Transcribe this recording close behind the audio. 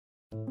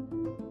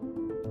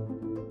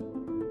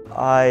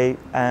I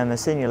am a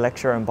senior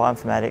lecturer in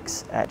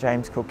bioinformatics at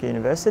James Cook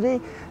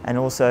University and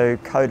also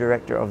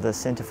co-director of the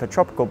Centre for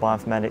Tropical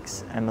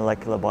Bioinformatics and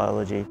Molecular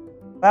Biology.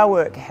 Our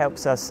work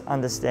helps us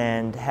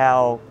understand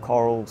how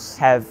corals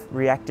have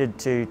reacted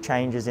to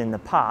changes in the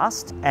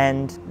past,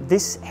 and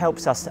this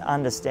helps us to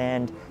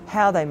understand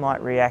how they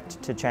might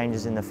react to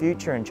changes in the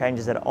future and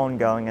changes that are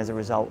ongoing as a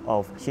result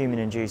of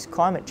human-induced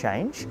climate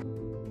change.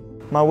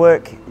 My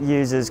work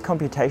uses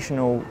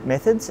computational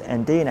methods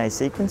and DNA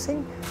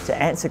sequencing to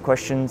answer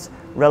questions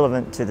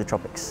relevant to the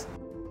tropics.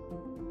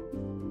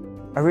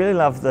 I really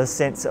love the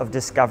sense of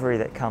discovery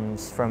that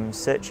comes from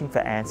searching for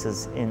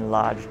answers in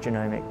large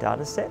genomic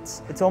data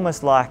sets. It's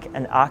almost like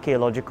an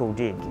archaeological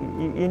dig.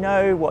 You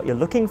know what you're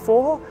looking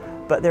for,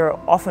 but there are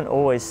often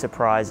always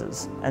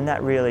surprises, and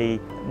that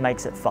really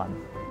makes it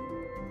fun.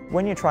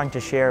 When you're trying to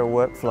share a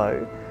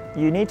workflow,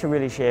 you need to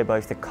really share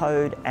both the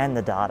code and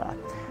the data.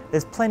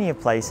 There's plenty of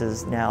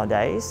places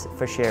nowadays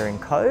for sharing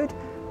code,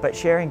 but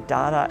sharing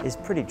data is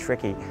pretty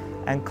tricky,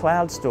 and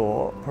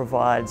CloudStor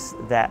provides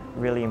that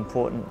really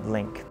important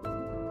link.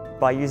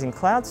 By using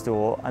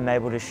CloudStor, I'm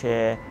able to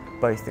share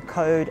both the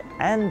code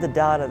and the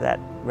data that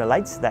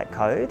relates to that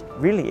code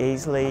really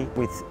easily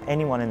with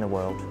anyone in the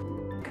world.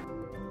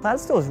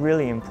 CloudStor is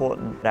really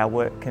important. Our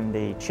work can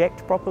be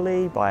checked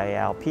properly by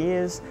our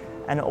peers,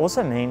 and it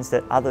also means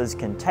that others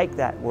can take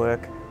that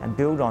work and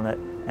build on it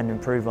and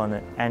improve on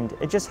it, and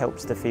it just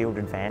helps the field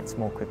advance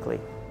more quickly.